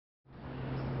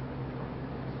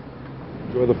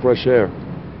Enjoy the fresh air.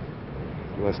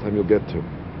 It's the last time you'll get to.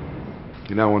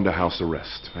 You're now under house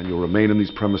arrest, and you'll remain in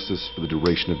these premises for the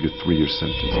duration of your 3-year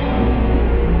sentence.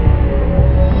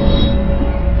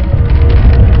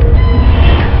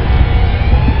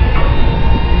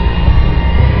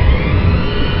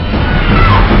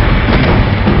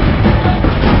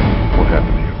 What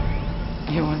happened to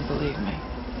you? You wouldn't believe me.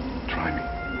 Try me.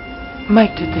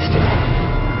 Mike did this to me.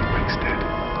 Mike's dead.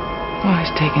 Oh,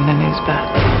 he's taking the news back.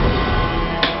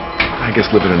 I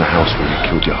guess living in a house where you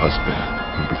killed your husband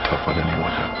would be tough on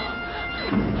anyone else.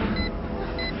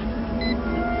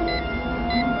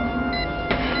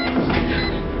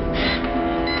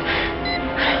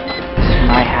 This is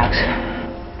my house.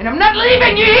 And I'm not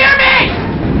leaving, you hear me?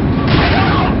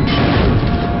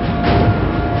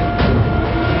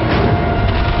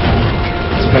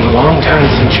 It's been a long time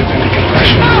since you've been to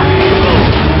confession.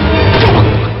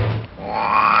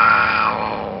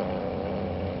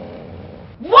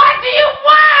 What do you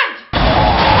want?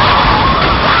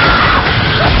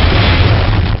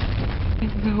 I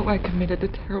know I committed a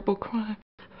terrible crime,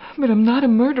 but I'm not a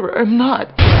murderer. I'm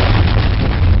not.